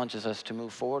he challenges us to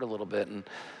move forward a little bit. And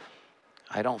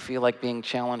I don't feel like being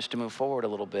challenged to move forward a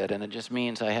little bit. And it just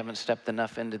means I haven't stepped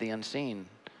enough into the unseen.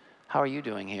 How are you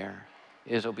doing here?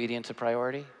 Is obedience a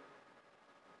priority?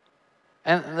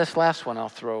 And this last one I'll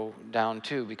throw down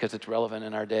too, because it's relevant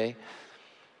in our day.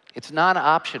 It's not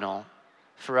optional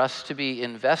for us to be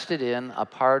invested in, a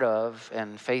part of,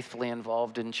 and faithfully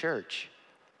involved in church.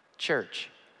 Church.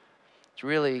 It's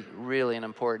really, really an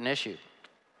important issue.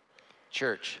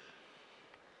 Church.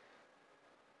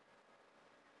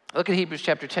 Look at Hebrews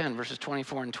chapter 10, verses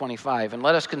 24 and 25, and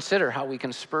let us consider how we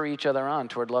can spur each other on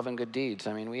toward love and good deeds.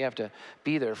 I mean, we have to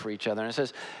be there for each other. And it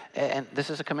says, and this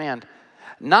is a command,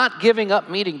 not giving up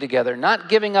meeting together, not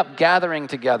giving up gathering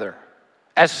together,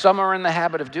 as some are in the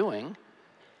habit of doing,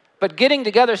 but getting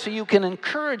together so you can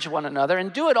encourage one another,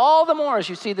 and do it all the more as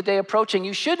you see the day approaching.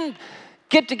 You shouldn't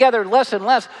get together less and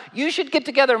less. You should get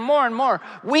together more and more.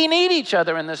 We need each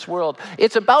other in this world.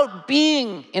 It's about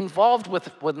being involved with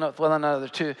one another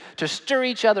to stir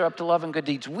each other up to love and good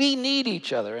deeds. We need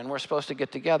each other, and we're supposed to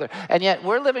get together. And yet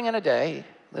we're living in a day,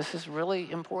 this is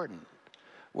really important.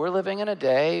 We're living in a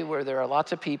day where there are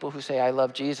lots of people who say, I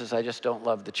love Jesus, I just don't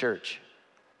love the church.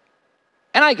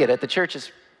 And I get it. The church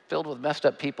is filled with messed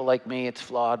up people like me. It's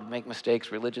flawed, make mistakes,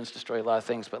 religions destroy a lot of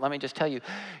things. But let me just tell you,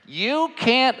 you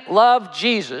can't love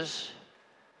Jesus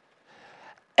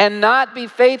and not be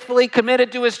faithfully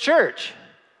committed to his church.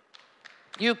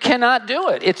 You cannot do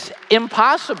it. It's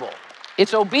impossible.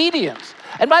 It's obedience.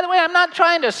 And by the way, I'm not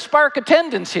trying to spark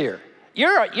attendance here.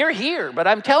 You're here, but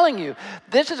I'm telling you,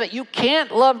 this is it. You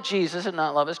can't love Jesus and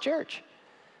not love his church.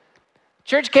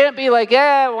 Church can't be like,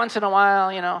 yeah, once in a while,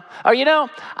 Or,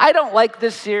 I don't like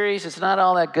this series. It's not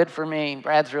all that good for me.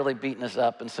 Brad's really beating us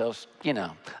up, and so,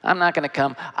 I'm not going to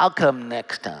come. I'll come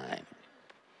next time.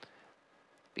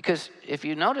 Because if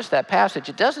you notice that passage,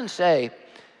 it doesn't say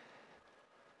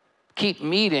keep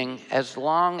meeting as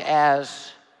long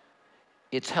as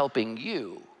it's helping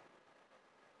you.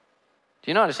 Do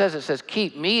you know what it says? It says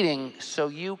keep meeting so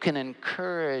you can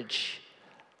encourage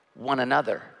one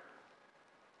another.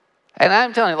 And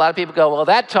I'm telling you, a lot of people go, well,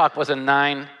 that talk was a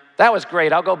 9. That was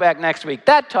great. I'll go back next week.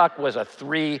 That talk was a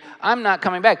 3. I'm not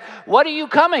coming back. What are you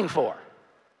coming for?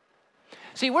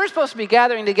 See, we're supposed to be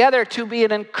gathering together to be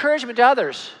an encouragement to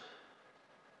others.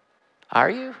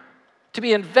 Are you? To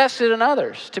be invested in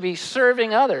others, to be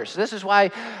serving others. This is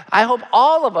why I hope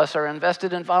all of us are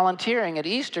invested in volunteering at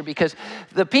Easter, because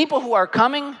the people who are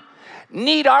coming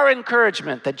need our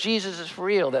encouragement that Jesus is for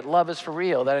real, that love is for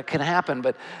real, that it can happen.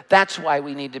 But that's why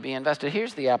we need to be invested.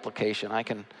 Here's the application. I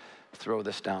can throw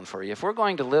this down for you. If we're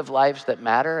going to live lives that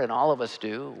matter, and all of us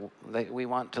do, we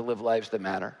want to live lives that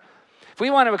matter. If we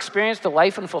want to experience the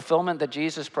life and fulfillment that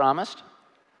Jesus promised,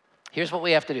 here's what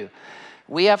we have to do.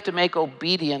 We have to make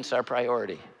obedience our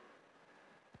priority.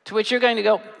 To which you're going to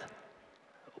go,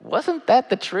 wasn't that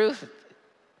the truth?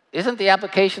 Isn't the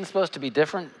application supposed to be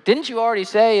different? Didn't you already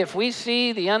say if we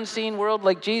see the unseen world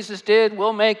like Jesus did,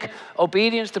 we'll make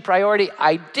obedience the priority?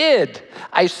 I did.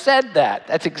 I said that.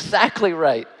 That's exactly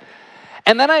right.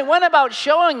 And then I went about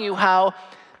showing you how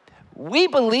we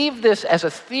believe this as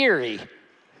a theory.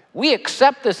 We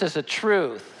accept this as a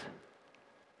truth.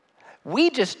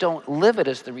 We just don't live it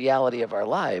as the reality of our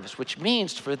lives, which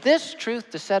means for this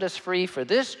truth to set us free, for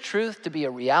this truth to be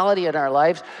a reality in our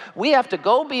lives, we have to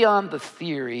go beyond the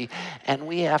theory, and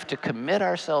we have to commit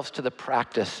ourselves to the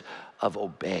practice of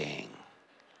obeying.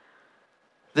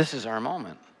 This is our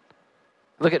moment.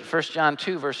 Look at 1 John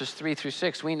 2, verses 3 through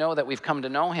 6. We know that we've come to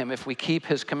know him if we keep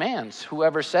his commands.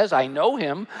 Whoever says, I know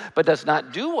him, but does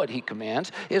not do what he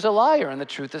commands, is a liar, and the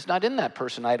truth is not in that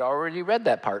person. I'd already read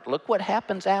that part. Look what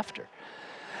happens after.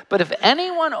 But if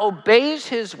anyone obeys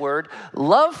his word,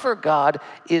 love for God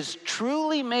is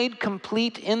truly made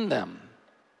complete in them.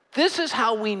 This is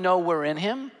how we know we're in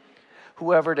him.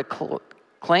 Whoever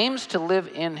claims to live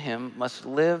in him must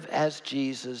live as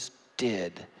Jesus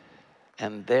did.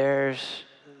 And there's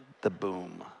the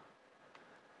boom.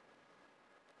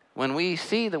 When we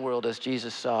see the world as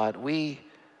Jesus saw it, we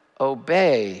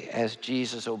obey as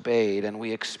Jesus obeyed, and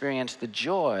we experience the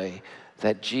joy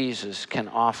that Jesus can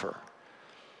offer.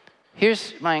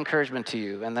 Here's my encouragement to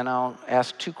you, and then I'll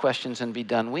ask 2 questions and be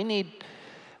done. We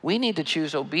need to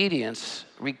choose obedience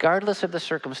regardless of the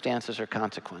circumstances or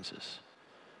consequences.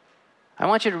 I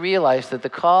want you to realize that the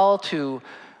call to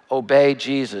obey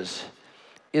Jesus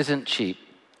isn't cheap.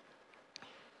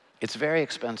 It's very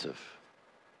expensive.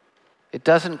 It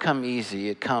doesn't come easy.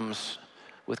 It comes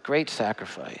with great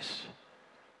sacrifice.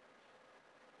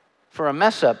 For a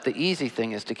mess up, the easy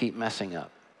thing is to keep messing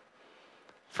up.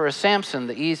 For a Samson,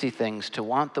 the easy thing's to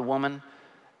want the woman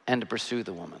and to pursue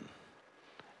the woman.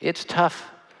 It's tough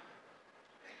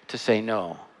to say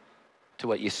no to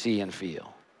what you see and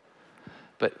feel.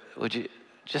 But would you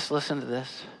just listen to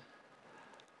this?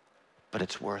 But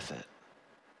it's worth it.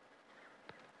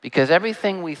 Because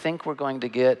everything we think we're going to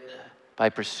get by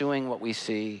pursuing what we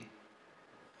see,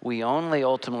 we only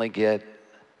ultimately get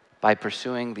by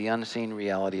pursuing the unseen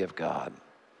reality of God.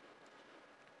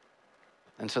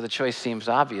 And so the choice seems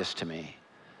obvious to me.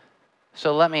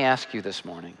 So let me ask you this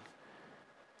morning,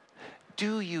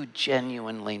 do you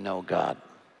genuinely know God?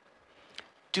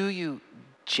 Do you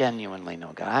genuinely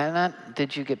know God?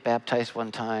 Did you get baptized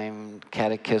one time,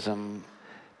 catechism?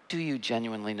 Do you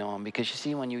genuinely know him? Because you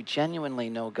see, when you genuinely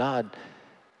know God,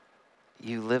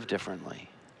 you live differently.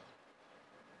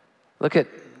 Look at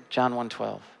John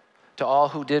 1:12. To all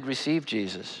who did receive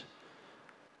Jesus,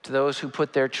 to those who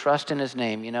put their trust in his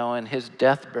name, in his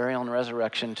death, burial, and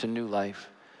resurrection to new life,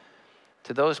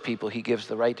 to those people he gives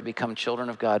the right to become children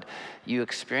of God. You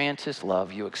experience his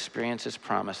love, you experience his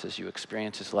promises, you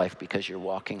experience his life because you're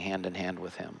walking hand in hand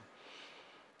with him.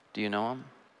 Do you know him?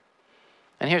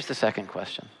 And here's the second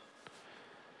question.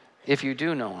 If you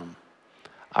do know him,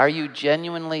 are you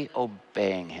genuinely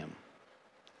obeying him?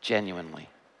 Genuinely.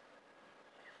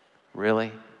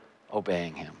 Really?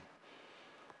 Obeying him.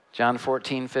 John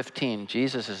 14:15,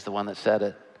 Jesus is the one that said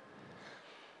it.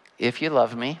 If you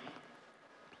love me,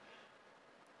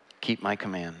 keep my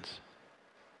commands.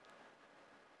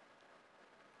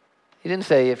 He didn't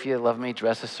say, if you love me,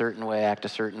 dress a certain way, act a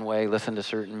certain way, listen to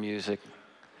certain music.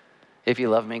 If you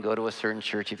love me, go to a certain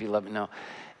church. If you love me, no.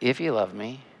 If you love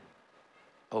me,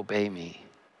 obey me.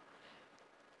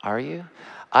 Are you?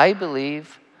 I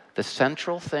believe the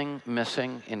central thing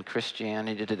missing in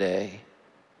Christianity today,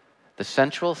 the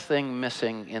central thing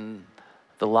missing in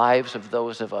the lives of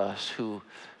those of us who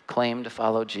claim to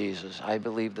follow Jesus, I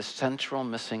believe the central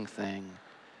missing thing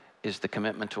is the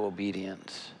commitment to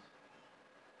obedience.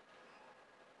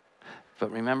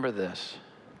 But remember this.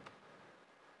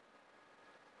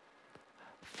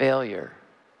 Failure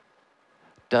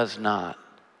does not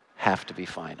have to be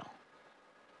final.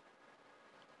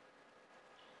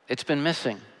 It's been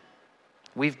missing.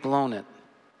 We've blown it.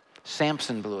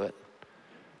 Samson blew it.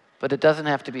 But it doesn't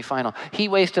have to be final. He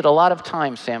wasted a lot of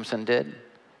time, Samson did.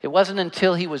 It wasn't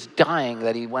until he was dying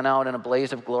that he went out in a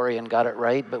blaze of glory and got it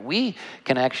right, but we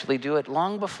can actually do it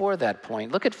long before that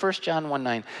point. Look at 1 John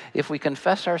 1:9. If we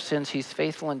confess our sins, he's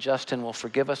faithful and just and will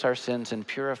forgive us our sins and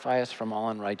purify us from all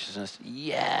unrighteousness.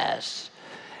 Yes.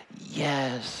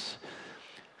 Yes.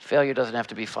 Failure doesn't have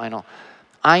to be final.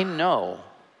 I know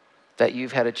that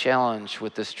you've had a challenge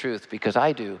with this truth because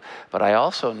I do, but I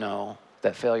also know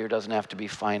that failure doesn't have to be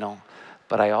final.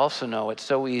 But I also know it's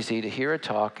so easy to hear a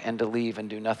talk and to leave and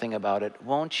do nothing about it.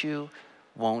 Won't you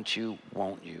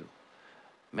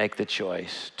make the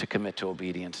choice to commit to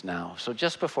obedience now? So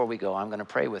just before we go, I'm going to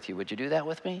pray with you. Would you do that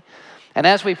with me? And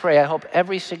as we pray, I hope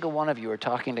every single one of you are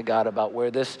talking to God about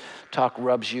where this talk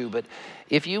rubs you. But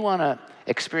if you want to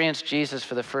experience Jesus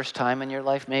for the first time in your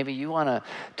life, maybe you want to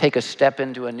take a step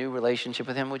into a new relationship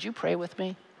with him, would you pray with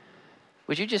me?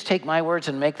 Would you just take my words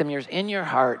and make them yours in your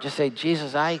heart? Just say,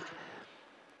 Jesus, I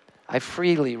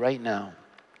freely right now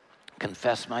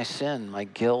confess my sin, my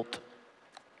guilt.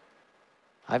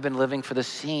 I've been living for the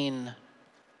seen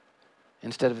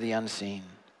instead of the unseen.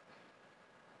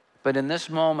 But in this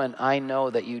moment, I know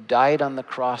that you died on the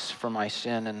cross for my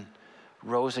sin and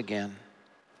rose again.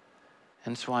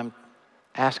 And so I'm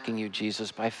asking you,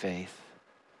 Jesus, by faith,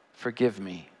 forgive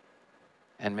me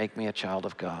and make me a child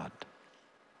of God.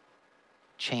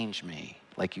 Change me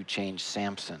like you changed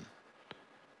Samson.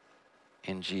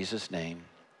 In Jesus' name,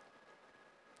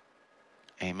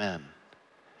 amen.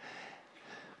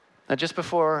 Now, just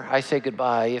before I say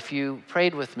goodbye, if you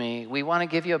prayed with me, we want to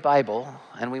give you a Bible,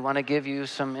 and we want to give you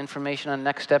some information on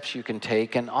next steps you can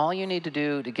take, and all you need to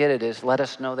do to get it is let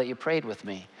us know that you prayed with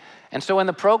me. And so in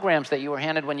the programs that you were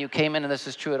handed when you came in, and this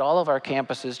is true at all of our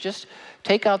campuses, just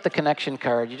take out the connection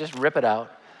card, you just rip it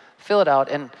out, fill it out,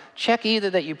 and check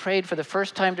either that you prayed for the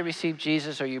first time to receive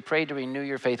Jesus or you prayed to renew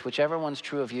your faith, whichever one's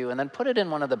true of you, and then put it in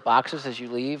one of the boxes as you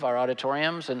leave our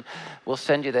auditoriums, and we'll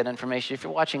send you that information. If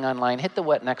you're watching online, hit the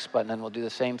What Next button, and we'll do the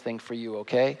same thing for you,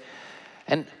 okay?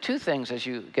 And two things as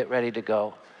you get ready to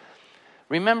go.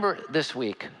 Remember this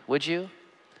week, would you,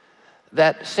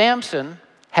 that Samson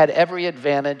had every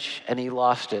advantage, and he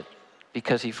lost it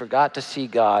because he forgot to see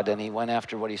God, and he went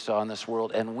after what he saw in this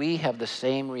world, and we have the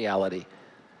same reality.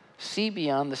 see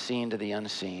beyond the seen to the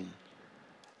unseen,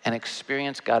 and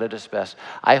experience God at his best.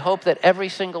 I hope that every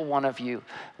single one of you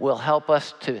will help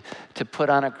us to put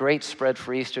on a great spread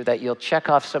for Easter, that you'll check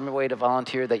off some way to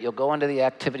volunteer, that you'll go into the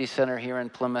activity center here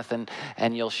in Plymouth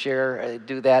and you'll share,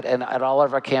 do that. And at all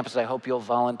of our campuses, I hope you'll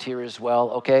volunteer as well,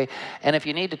 okay? And if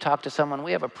you need to talk to someone,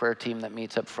 we have a prayer team that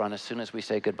meets up front as soon as we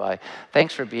say goodbye.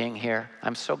 Thanks for being here.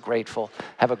 I'm so grateful.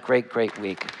 Have a great, great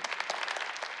week.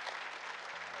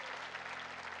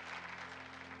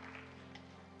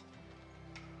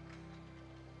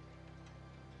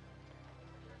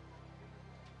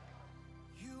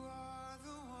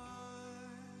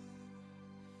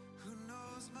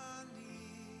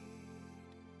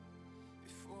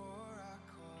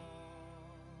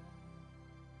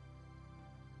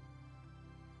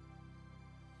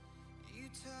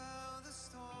 Tell the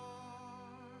storm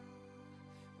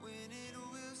when it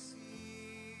will cease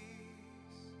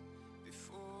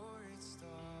before it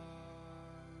starts.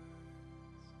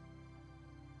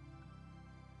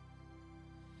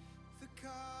 The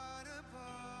God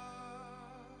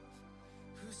above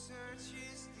who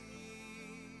searches